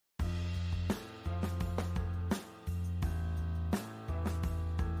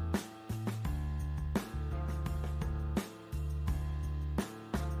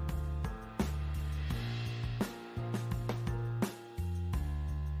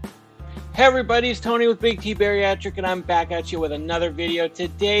Hey everybody, it's Tony with Big T Bariatric, and I'm back at you with another video.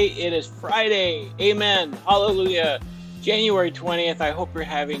 Today it is Friday. Amen. Hallelujah. January 20th. I hope you're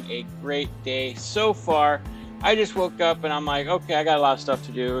having a great day so far. I just woke up and I'm like, okay, I got a lot of stuff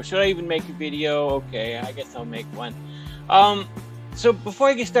to do. Should I even make a video? Okay, I guess I'll make one. So before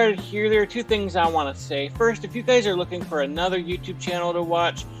I get started here, there are two things I want to say. First, if you guys are looking for another YouTube channel to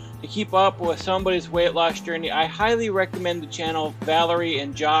watch to keep up with somebody's weight loss journey, I highly recommend the channel Valerie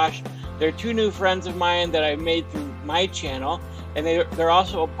and Josh. They're two new friends of mine that I made through my channel, and they're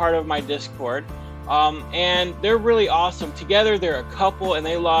also a part of my Discord. And they're really awesome. Together, they're a couple, and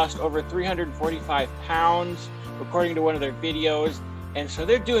they lost over 345 pounds, according to one of their videos. And so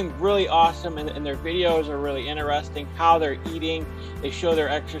they're doing really awesome, and their videos are really interesting, how they're eating. They show their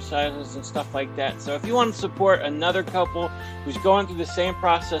exercises and stuff like that. So if you want to support another couple who's going through the same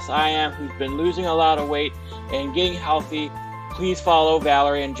process I am, who's been losing a lot of weight and getting healthy, please follow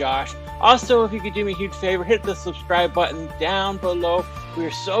Valerie and Josh. Also, if you could do me a huge favor, hit the subscribe button down below. We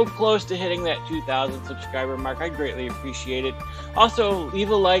are so close to hitting that 2,000 subscriber mark. I greatly appreciate it. Also,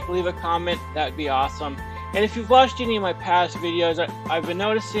 leave a like, leave a comment. That would be awesome. And if you've watched any of my past videos, I've been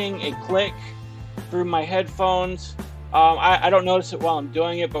noticing a click through my headphones. I don't notice it while I'm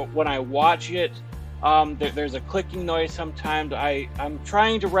doing it, but when I watch it, there's a clicking noise sometimes. I'm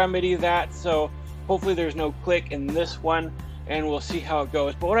trying to remedy that, so hopefully there's no click in this one, and we'll see how it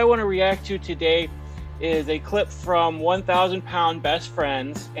goes. But what I want to react to today is a clip from 1,000 Pound Best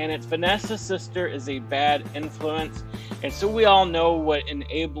Friends, and it's Vannessa's sister is a bad influence. And so we all know what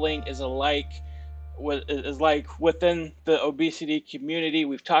enabling is like within the obesity community.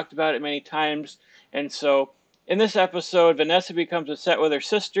 We've talked about it many times. And so in this episode, Vannessa becomes upset with her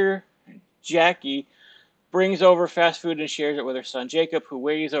sister, Jackie, brings over fast food and shares it with her son, Jacob, who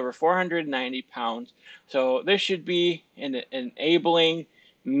weighs over 490 pounds. So this should be an enabling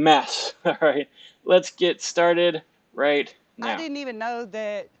mess. All right, let's get started right now. I didn't even know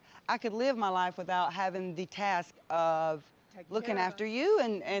that I could live my life without having the task of looking after you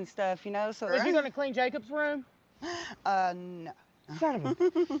and stuff, you know. So Is you gonna clean Jacob's room? No. Son of a.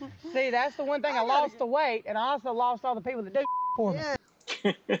 See, that's the one thing. I lost the weight, and I also lost all the people that do for me. Yeah.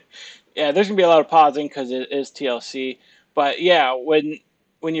 Yeah, there's gonna be a lot of pausing because it is TLC. But yeah, when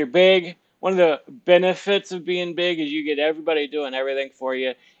you're big, one of the benefits of being big is you get everybody doing everything for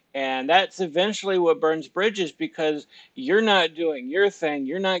you. And that's eventually what burns bridges, because you're not doing your thing.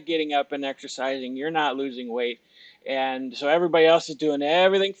 You're not getting up and exercising. You're not losing weight. And so everybody else is doing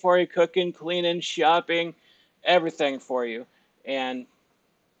everything for you, cooking, cleaning, shopping, everything for you. And,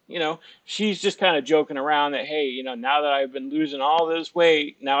 you know, she's just kind of joking around that, hey, you know, now that I've been losing all this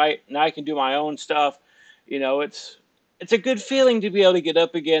weight, now I can do my own stuff. You know, it's a good feeling to be able to get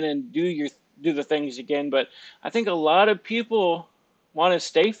up again and do the things again. But I think a lot of people want to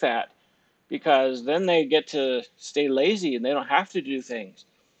stay fat because then they get to stay lazy and they don't have to do things.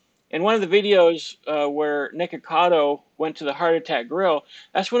 In one of the videos where Nick Ocado went to the Heart Attack Grill,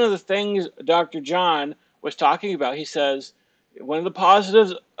 that's one of the things Dr. John was talking about. He says one of the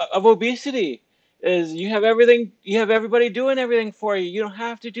positives of obesity is you have everything, you have everybody doing everything for you. You don't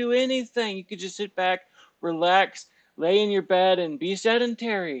have to do anything. You could just sit back, relax, lay in your bed, and be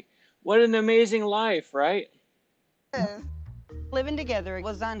sedentary. What an amazing life, right? Living together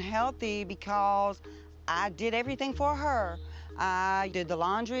was unhealthy because I did everything for her. I did the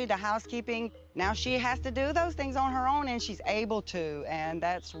laundry, the housekeeping. Now she has to do those things on her own, and she's able to, and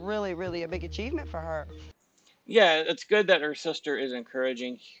that's really, really a big achievement for her. Yeah, it's good that her sister is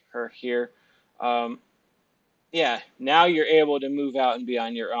encouraging her here. Yeah, now you're able to move out and be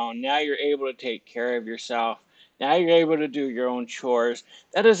on your own. Now you're able to take care of yourself. Now you're able to do your own chores.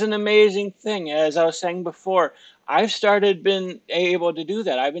 That is an amazing thing. As I was saying before, I've been able to do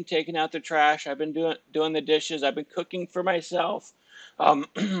that. I've been taking out the trash. I've been doing the dishes. I've been cooking for myself. Um,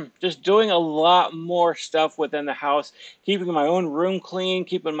 just doing a lot more stuff within the house, keeping my own room clean,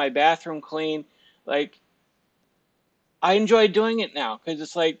 keeping my bathroom clean. Like, I enjoy doing it now because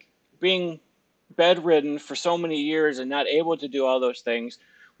it's like being bedridden for so many years and not able to do all those things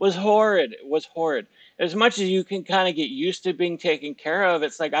was horrid. It was horrid. As much as you can kind of get used to being taken care of,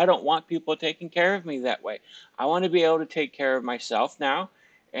 it's like I don't want people taking care of me that way. I want to be able to take care of myself now,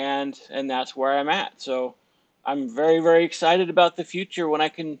 and that's where I'm at. So I'm very, very excited about the future when I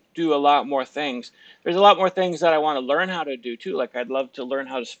can do a lot more things. There's a lot more things that I want to learn how to do too. Like I'd love to learn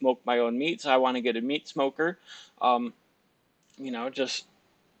how to smoke my own meat, so I want to get a meat smoker. You know, just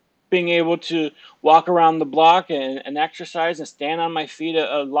being able to walk around the block and exercise and stand on my feet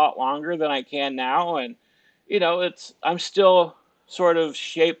a lot longer than I can now. And, you know, I'm still sort of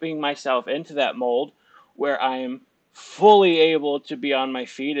shaping myself into that mold where I'm fully able to be on my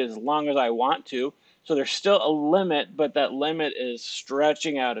feet as long as I want to. So there's still a limit, but that limit is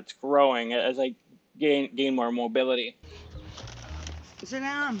stretching out. It's growing as I gain more mobility. Sit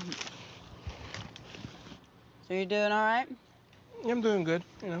down. So you doing all right? I'm doing good,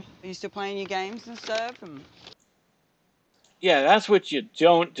 Are you still playing your games and stuff? Yeah, that's what you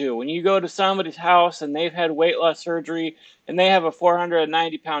don't do. When you go to somebody's house and they've had weight loss surgery and they have a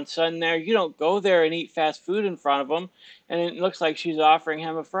 490-pound son there, you don't go there and eat fast food in front of them and it looks like she's offering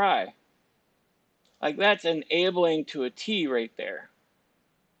him a fry. Like, that's enabling to a T right there.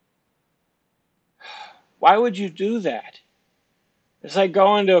 Why would you do that? It's like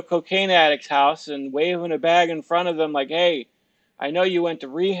going to a cocaine addict's house and waving a bag in front of them like, hey, I know you went to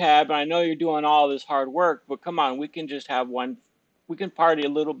rehab and I know you're doing all this hard work, but come on, we can just have one, we can party a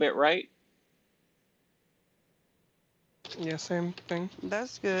little bit, right? Yeah, same thing.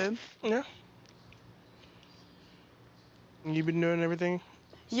 That's good. Yeah. You been doing everything?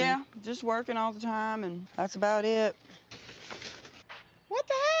 Yeah, just working all the time, and that's about it. What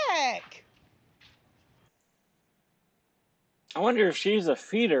the heck? I wonder if she's a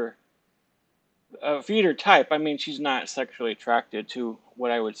feeder type. I mean, she's not sexually attracted to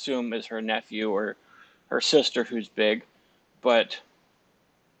what I would assume is her nephew or her sister who's big, but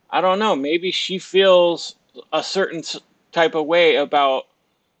I don't know. Maybe she feels a certain type of way about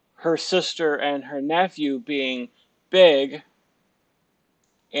her sister and her nephew being big,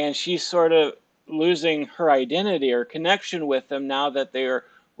 and she's sort of losing her identity or connection with them now that they're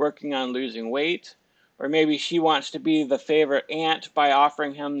working on losing weight. Or maybe she wants to be the favorite aunt by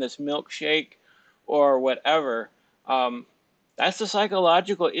offering him this milkshake or whatever. Um, that's the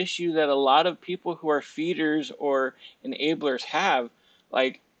psychological issue that a lot of people who are feeders or enablers have.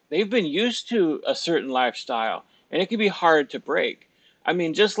 Like, they've been used to a certain lifestyle, and it can be hard to break. I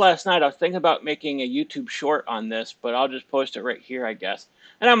mean, just last night I was thinking about making a YouTube short on this, but I'll just post it right here, I guess.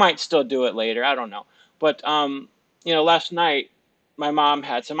 And I might still do it later. I don't know. But last night my mom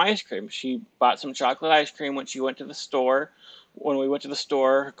had some ice cream. She bought some chocolate ice cream when she went to the store. When we went to the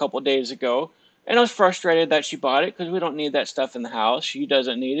store a couple of days ago, and I was frustrated that she bought it because we don't need that stuff in the house. She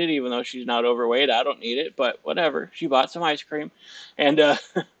doesn't need it, even though she's not overweight. I don't need it, but whatever. She bought some ice cream, and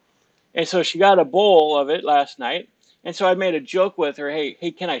and so she got a bowl of it last night. And so I made a joke with her, hey,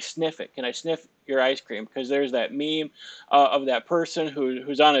 can I sniff it? Can I sniff your ice cream? Because there's that meme of that person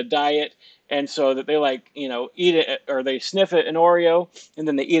who's on a diet, and so that they eat it, or they sniff it, an Oreo, and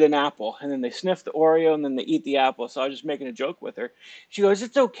then they eat an apple, and then they sniff the Oreo, and then they eat the apple. So I was just making a joke with her. She goes,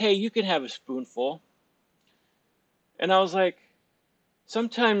 it's okay, you can have a spoonful. And I was like,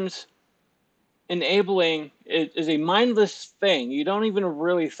 sometimes enabling is a mindless thing. You don't even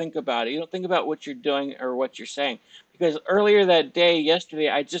really think about it. You don't think about what you're doing or what you're saying. Because earlier that day, yesterday,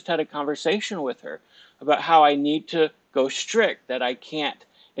 I just had a conversation with her about how I need to go strict, that I can't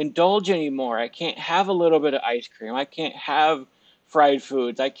indulge anymore. I can't have a little bit of ice cream. I can't have fried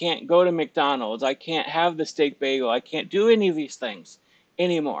foods. I can't go to McDonald's. I can't have the steak bagel. I can't do any of these things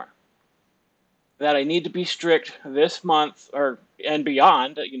anymore. That I need to be strict this month and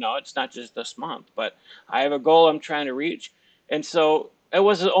beyond. It's not just this month, but I have a goal I'm trying to reach. And so it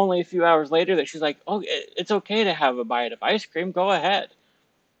was only a few hours later that she's like, oh, it's okay to have a bite of ice cream. Go ahead.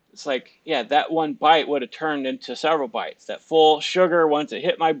 It's like, yeah, that one bite would have turned into several bites. That full sugar, once it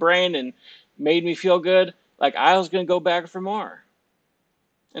hit my brain and made me feel good, like I was going to go back for more.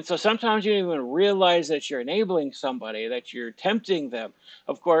 And so sometimes you don't even realize that you're enabling somebody, that you're tempting them.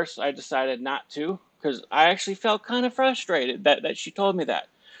 Of course, I decided not to because I actually felt kind of frustrated that she told me that.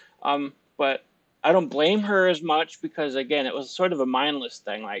 But I don't blame her as much because, again, it was sort of a mindless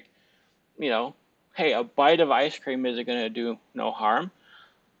thing. Like, hey, a bite of ice cream isn't going to do no harm.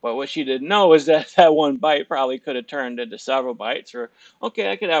 But what she didn't know is that that one bite probably could have turned into several bites. Or,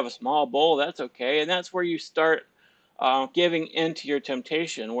 okay, I could have a small bowl. That's okay. And that's where you start giving in to your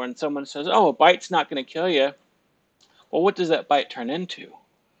temptation. When someone says, oh, a bite's not going to kill you, well, what does that bite turn into?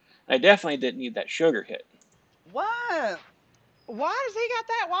 I definitely didn't need that sugar hit. What? Why does he got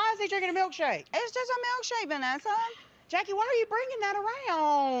that? Why is he drinking a milkshake? It's just a milkshake, Vannessa. Jackie, why are you bringing that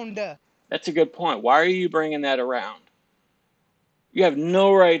around? That's a good point. Why are you bringing that around? You have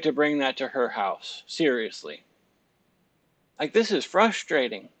no right to bring that to her house. Seriously. Like, this is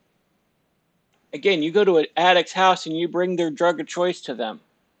frustrating. Again, you go to an addict's house and you bring their drug of choice to them.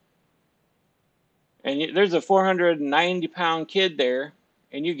 And there's a 490-pound kid there,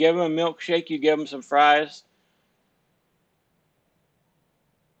 and you give him a milkshake, you give him some fries.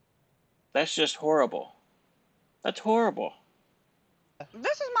 That's just horrible. That's horrible.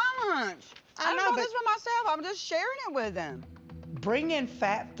 This is my lunch. I know, bought but this for myself. I'm just sharing it with them. Bringing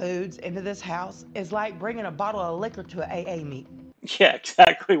fat foods into this house is like bringing a bottle of liquor to an AA meet. Yeah,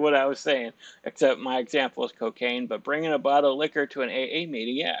 exactly what I was saying. Except my example is cocaine, but bringing a bottle of liquor to an AA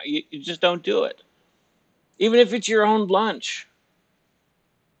meeting, yeah, you just don't do it. Even if it's your own lunch.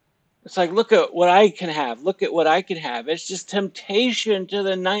 It's like, look at what I can have. Look at what I can have. It's just temptation to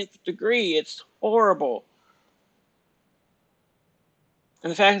the 9th degree. It's horrible. And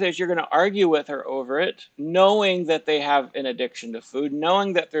the fact that you're going to argue with her over it, knowing that they have an addiction to food,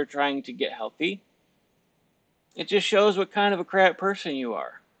 knowing that they're trying to get healthy, it just shows what kind of a crap person you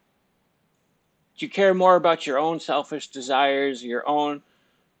are. You care more about your own selfish desires, your own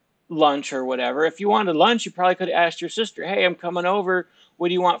lunch or whatever. If you wanted lunch, you probably could have asked your sister, hey, I'm coming over. What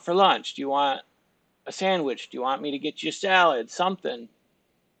do you want for lunch? Do you want a sandwich? Do you want me to get you a salad? Something.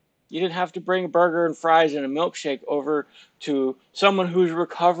 You didn't have to bring a burger and fries and a milkshake over to someone who's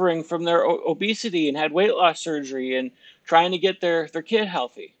recovering from their obesity and had weight loss surgery and trying to get their kid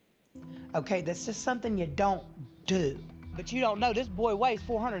healthy. Okay, that's just something you don't do. But you don't know, this boy weighs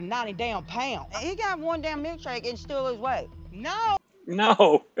 490 damn pounds. He got one damn milkshake and still lose weight. No.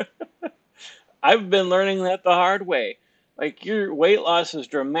 No. I've been learning that the hard way. Like, your weight loss is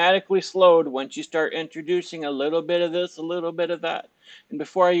dramatically slowed once you start introducing a little bit of this, a little bit of that. And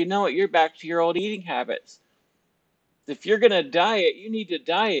before you know it, you're back to your old eating habits. If you're going to diet, you need to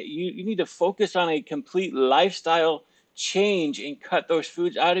diet. You need to focus on a complete lifestyle change and cut those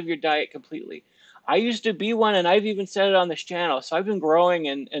foods out of your diet completely. I used to be one, and I've even said it on this channel. So I've been growing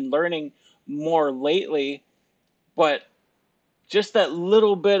and learning more lately. But just that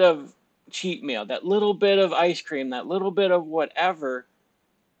little bit of cheat meal, that little bit of ice cream, that little bit of whatever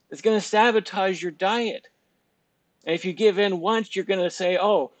is going to sabotage your diet. And if you give in once, you're going to say,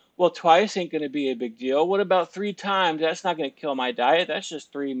 oh, well, twice ain't going to be a big deal. What about 3 times? That's not going to kill my diet. That's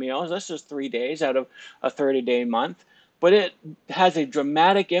just 3 meals. That's just 3 days out of a 30-day month. But it has a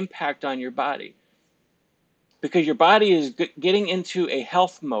dramatic impact on your body because your body is getting into a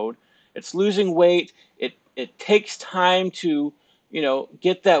health mode. It's losing weight. It takes time to,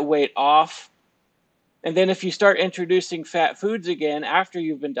 get that weight off. And then if you start introducing fat foods again after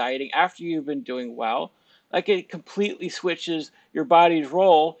you've been dieting, after you've been doing well, like, it completely switches your body's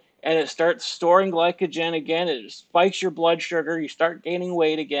role and it starts storing glycogen again. It spikes your blood sugar. You start gaining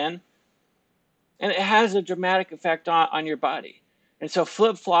weight again. And it has a dramatic effect on your body. And so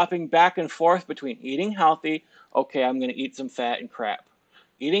flip-flopping back and forth between eating healthy, okay, I'm going to eat some fat and crap.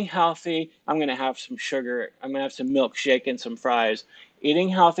 Eating healthy, I'm going to have some sugar. I'm going to have some milkshake and some fries. Eating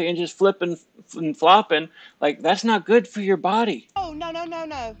healthy and just flipping and flopping, like, that's not good for your body. Oh, no, no, no,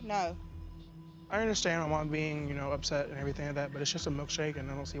 no, no. I understand my mom being, upset and everything like that, but it's just a milkshake, and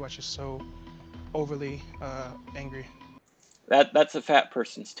I don't see why she's so overly angry. That's a fat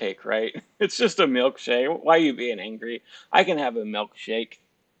person's take, right? It's just a milkshake. Why are you being angry? I can have a milkshake.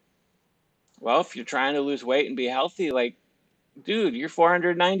 Well, if you're trying to lose weight and be healthy, like, dude, you're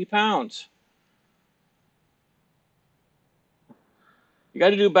 490 pounds. You got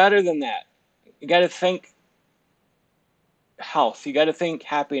to do better than that. You got to think health. You got to think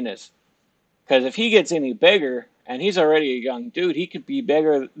happiness. Because if he gets any bigger, and he's already a young dude, he could be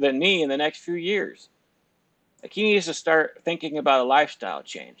bigger than me in the next few years. Like, he needs to start thinking about a lifestyle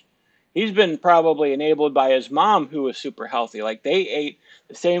change. He's been probably enabled by his mom, who was super healthy. Like, they ate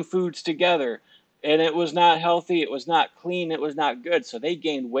the same foods together, and it was not healthy, it was not clean, it was not good. So they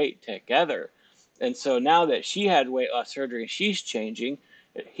gained weight together. And so now that she had weight loss surgery and she's changing,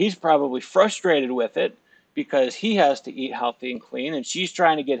 he's probably frustrated with it because he has to eat healthy and clean, and she's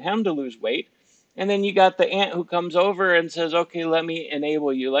trying to get him to lose weight. And then you got the aunt who comes over and says, okay, let me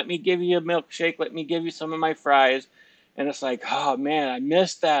enable you. Let me give you a milkshake. Let me give you some of my fries. And it's like, oh, man, I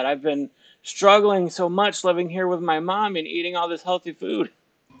missed that. I've been struggling so much living here with my mom and eating all this healthy food.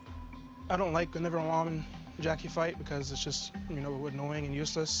 I don't like whenever my mom and Jackie fight because it's just, annoying and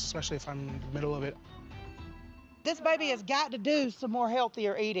useless, especially if I'm in the middle of it. This baby has got to do some more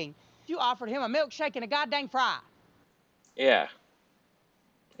healthier eating. You offered him a milkshake and a goddamn fry. Yeah,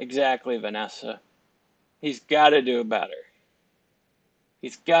 exactly, Vannessa. He's got to do better.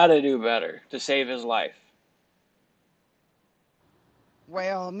 He's got to do better to save his life.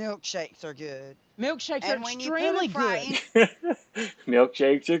 Well, milkshakes are good. Milkshakes And are when you put a extremely fry good.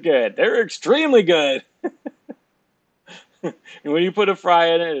 Milkshakes are good. They're extremely good. And when you put a fry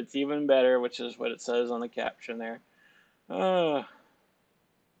in it, it's even better, which is what it says on the caption there. Yeah,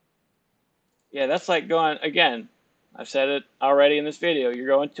 that's like going, again, I've said it already in this video, you're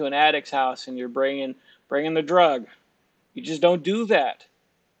going to an addict's house and you're bringing the drug. You just don't do that.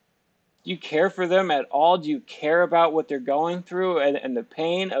 Do you care for them at all? Do you care about what they're going through and the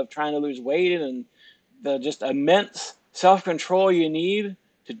pain of trying to lose weight and the just immense self-control you need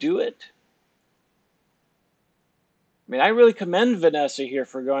to do it. I mean, I really commend Vannessa here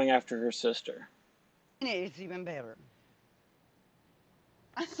for going after her sister. It's even better.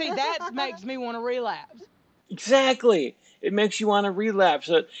 See, that makes me want to relapse. Exactly. It makes you want to relapse.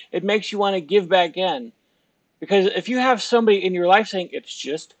 It makes you want to give back in. Because if you have somebody in your life saying it's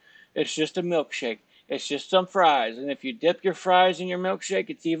just a milkshake, it's just some fries, and if you dip your fries in your milkshake,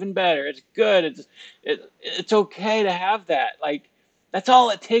 it's even better. It's good. It's okay to have that. Like, that's all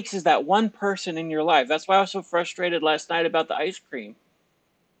it takes is that one person in your life. That's why I was so frustrated last night about the ice cream.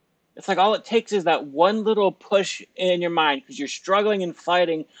 It's like all it takes is that one little push in your mind because you're struggling and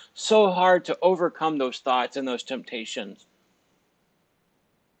fighting so hard to overcome those thoughts and those temptations.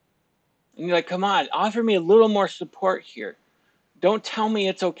 And you're like, come on, offer me a little more support here. Don't tell me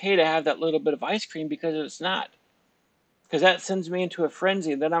it's okay to have that little bit of ice cream because it's not. Because that sends me into a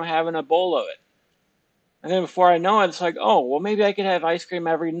frenzy. Then I'm having a bowl of it. And then before I know it, it's like, oh, well, maybe I could have ice cream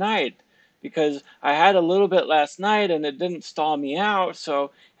every night because I had a little bit last night and it didn't stall me out. So,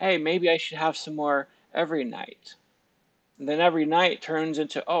 hey, maybe I should have some more every night. And then every night turns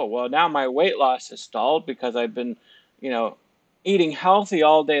into, oh, well, now my weight loss has stalled because I've been, eating healthy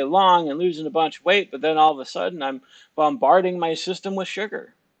all day long and losing a bunch of weight. But then all of a sudden I'm bombarding my system with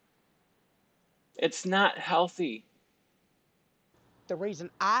sugar. It's not healthy. The reason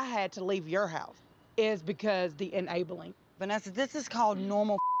I had to leave your house is because the enabling. Vannessa, this is called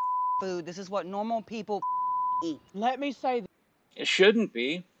normal food. This is what normal people eat. Let me say It shouldn't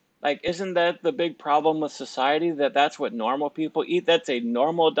be. Like, isn't that the big problem with society, that that's what normal people eat? That's a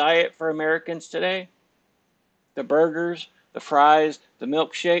normal diet for Americans today? The burgers, the fries, the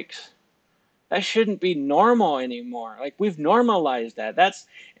milkshakes. That shouldn't be normal anymore. Like, we've normalized that. That's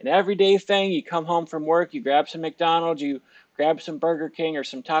an everyday thing. You come home from work, you grab some McDonald's, you grab some Burger King or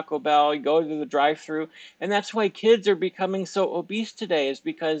some Taco Bell, you go to the drive-thru, and that's why kids are becoming so obese today, is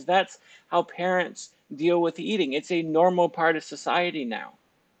because that's how parents deal with eating. It's a normal part of society now.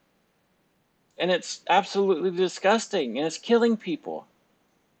 And it's absolutely disgusting, and it's killing people.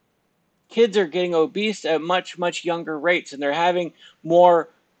 Kids are getting obese at much, much younger rates, and they're having more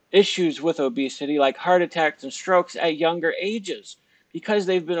issues with obesity, like heart attacks and strokes, at younger ages because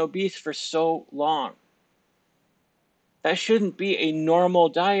they've been obese for so long. That shouldn't be a normal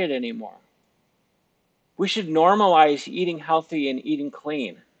diet anymore. We should normalize eating healthy and eating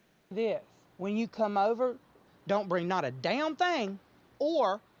clean. this. When you come over, don't bring not a damn thing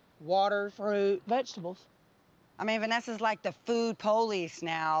or water, fruit, vegetables. I mean, Vanessa's like the food police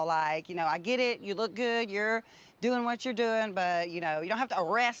now. Like, I get it. You look good. You're doing what you're doing, but, you don't have to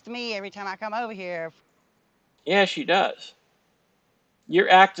arrest me every time I come over here. Yeah, she does. You're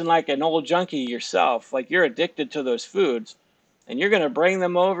acting like an old junkie yourself, like you're addicted to those foods, and you're going to bring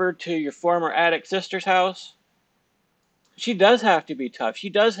them over to your former addict sister's house? She does have to be tough. She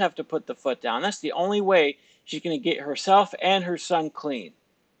does have to put the foot down. That's the only way she's going to get herself and her son clean.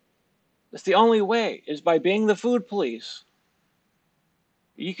 That's the only way, is by being the food police.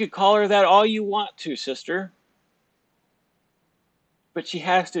 You could call her that all you want to, sister. But she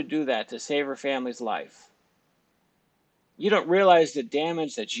has to do that to save her family's life. You don't realize the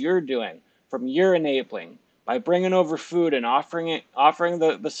damage that you're doing from your enabling by bringing over food and offering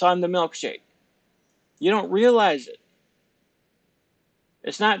the son the milkshake. You don't realize it.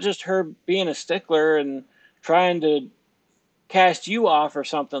 It's not just her being a stickler and trying to cast you off or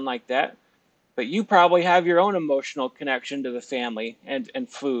something like that, but you probably have your own emotional connection to the family and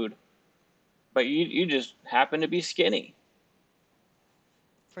food. But you just happen to be skinny.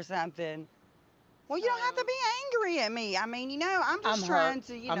 For something. Well, you don't have to be angry at me. I mean, I'm just I'm trying hurt.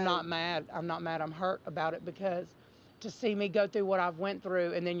 to, I'm not mad. I'm not mad. I'm hurt about it because to see me go through what I've went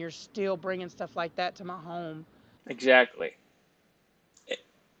through and then you're still bringing stuff like that to my home. Exactly.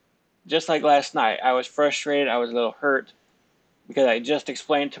 Just like last night, I was frustrated. I was a little hurt because I just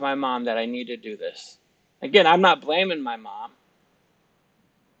explained to my mom that I need to do this. Again, I'm not blaming my mom.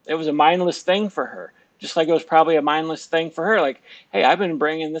 It was a mindless thing for her. Just like it was probably a mindless thing for her. Like, hey, I've been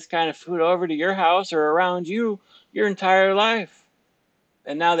bringing this kind of food over to your house or around you your entire life.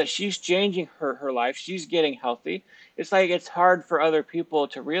 And now that she's changing her life, she's getting healthy. It's like it's hard for other people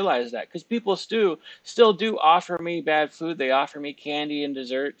to realize that. Because people still do offer me bad food. They offer me candy and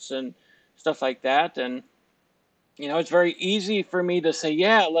desserts and stuff like that. And, it's very easy for me to say,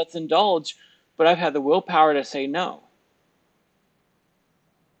 yeah, let's indulge. But I've had the willpower to say no.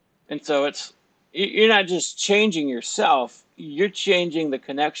 And so you're not just changing yourself, you're changing the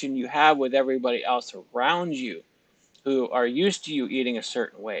connection you have with everybody else around you who are used to you eating a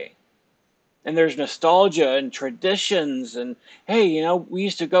certain way. And there's nostalgia and traditions and, hey, we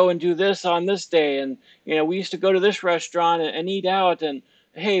used to go and do this on this day, and, we used to go to this restaurant and eat out, and,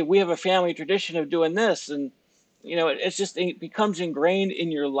 hey, we have a family tradition of doing this. And, it becomes ingrained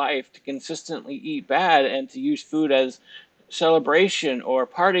in your life to consistently eat bad and to use food as celebration or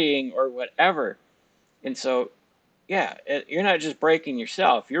partying or whatever. And so, yeah, you're not just breaking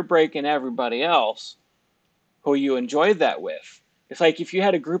yourself, you're breaking everybody else who you enjoyed that with. It's like if you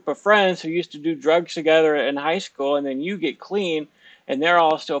had a group of friends who used to do drugs together in high school, and then you get clean and they're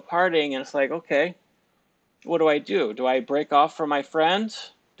all still partying, and it's like, okay, what do I do? Do I break off from my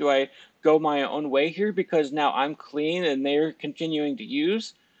friends? Do I go my own way here because now I'm clean and they're continuing to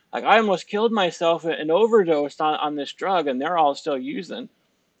use? Like, I almost killed myself and overdosed on this drug, and they're all still using.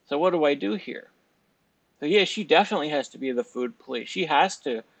 So what do I do here? So yeah, she definitely has to be the food police. She has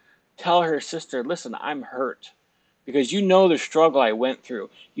to tell her sister, listen, I'm hurt. Because you know the struggle I went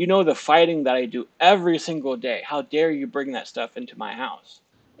through. You know the fighting that I do every single day. How dare you bring that stuff into my house?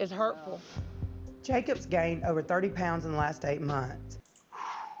 It's hurtful. Jacob's gained over 30 pounds in the last 8 months.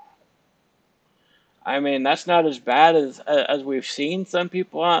 I mean, that's not as bad as we've seen some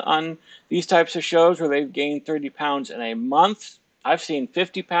people on these types of shows where they've gained 30 pounds in a month. I've seen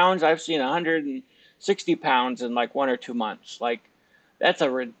 50 pounds. I've seen 160 pounds in like 1 or 2 months. Like, that's a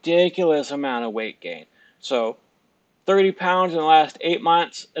ridiculous amount of weight gain. So 30 pounds in the last 8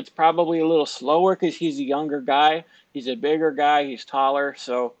 months, it's probably a little slower because he's a younger guy. He's a bigger guy. He's taller.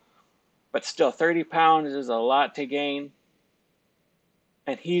 So, but still, 30 pounds is a lot to gain.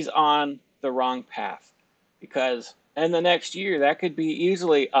 And he's on the wrong path, because in the next year, that could be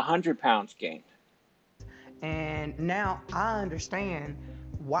easily 100 pounds gained. And now I understand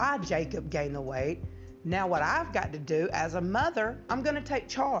why Jacob gained the weight. Now what I've got to do as a mother, I'm going to take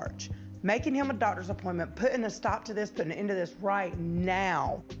charge. Making him a doctor's appointment, putting a stop to this, putting an end to this right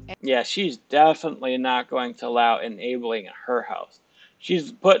now. Yeah, she's definitely not going to allow enabling in her house.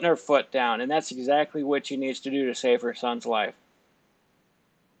 She's putting her foot down, and that's exactly what she needs to do to save her son's life.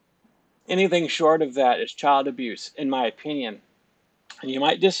 Anything short of that is child abuse, in my opinion. And you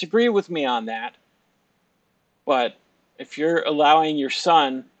might disagree with me on that, but if you're allowing your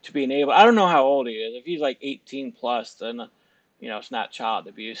son to be enabled, I don't know how old he is. If he's like 18 plus, then, it's not child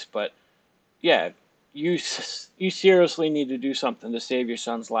abuse, but yeah, you seriously need to do something to save your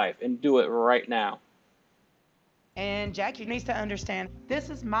son's life, and do it right now. And Jackie needs to understand, this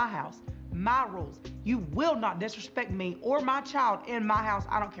is my house, my rules. You will not disrespect me or my child in my house.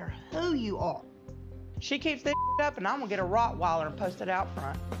 I don't care who you are. She keeps this up, and I'm going to get a Rottweiler and post it out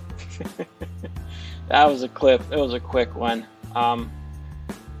front. That was a clip. It was a quick one. I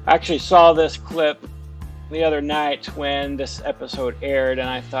actually saw this clip the other night when this episode aired, and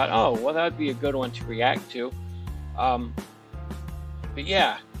I thought, oh, well, that would be a good one to react to. But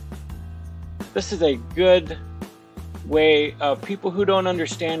yeah, this is a good way of people who don't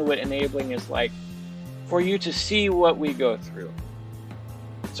understand what enabling is like, for you to see what we go through.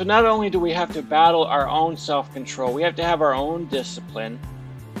 So not only do we have to battle our own self-control, we have to have our own discipline,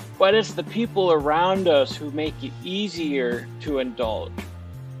 but it's the people around us who make it easier to indulge,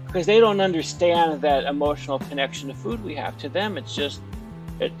 because they don't understand that emotional connection to food we have. To them, it's just,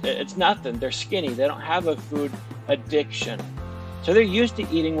 it's nothing. They're skinny. They don't have a food addiction. So they're used to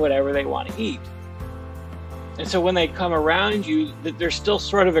eating whatever they want to eat. And so when they come around you, they're still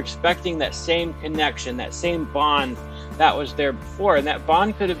sort of expecting that same connection, that same bond that was there before. And that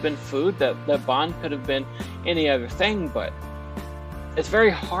bond could have been food, that bond could have been any other thing, but it's very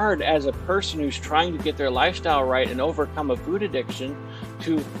hard as a person who's trying to get their lifestyle right and overcome a food addiction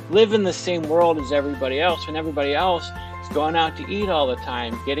to live in the same world as everybody else, when everybody else is going out to eat all the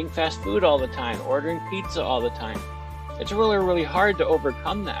time, getting fast food all the time, ordering pizza all the time. It's really, really hard to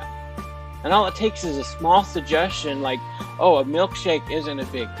overcome that. And all it takes is a small suggestion like, oh, a milkshake isn't a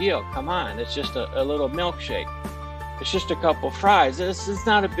big deal. Come on, it's just a little milkshake. It's just a couple fries. This is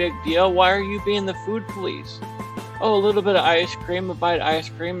not a big deal. Why are you being the food police? Oh, a little bit of ice cream, a bite of ice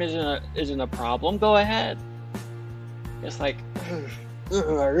cream isn't a problem. Go ahead. It's like,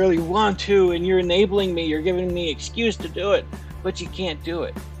 I really want to, and you're enabling me. You're giving me an excuse to do it, but you can't do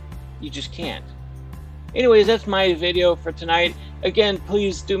it. You just can't. Anyways, that's my video for tonight. Again,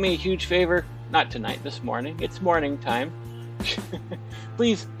 please do me a huge favor. Not tonight, this morning. It's morning time.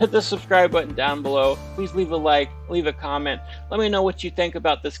 Please hit the subscribe button down below. Please leave a like, leave a comment. Let me know what you think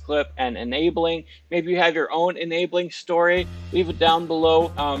about this clip and enabling. Maybe you have your own enabling story. Leave it down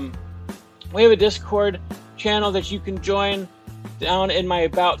below. We have a Discord channel that you can join. Down in my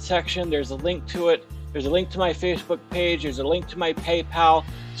About section, there's a link to it. There's a link to my Facebook page. There's a link to my PayPal.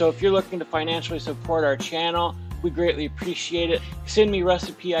 So if you're looking to financially support our channel, We greatly appreciate it. Send me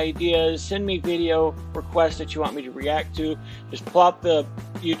recipe ideas, send me video requests that you want me to react to. Just plop the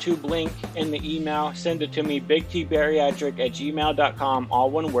YouTube link in the email, send it to me, bigtbariatric@gmail.com, all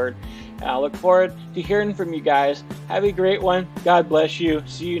one word. And I look forward to hearing from you guys. Have a great one. God bless you.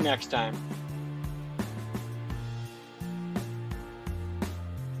 See you next time.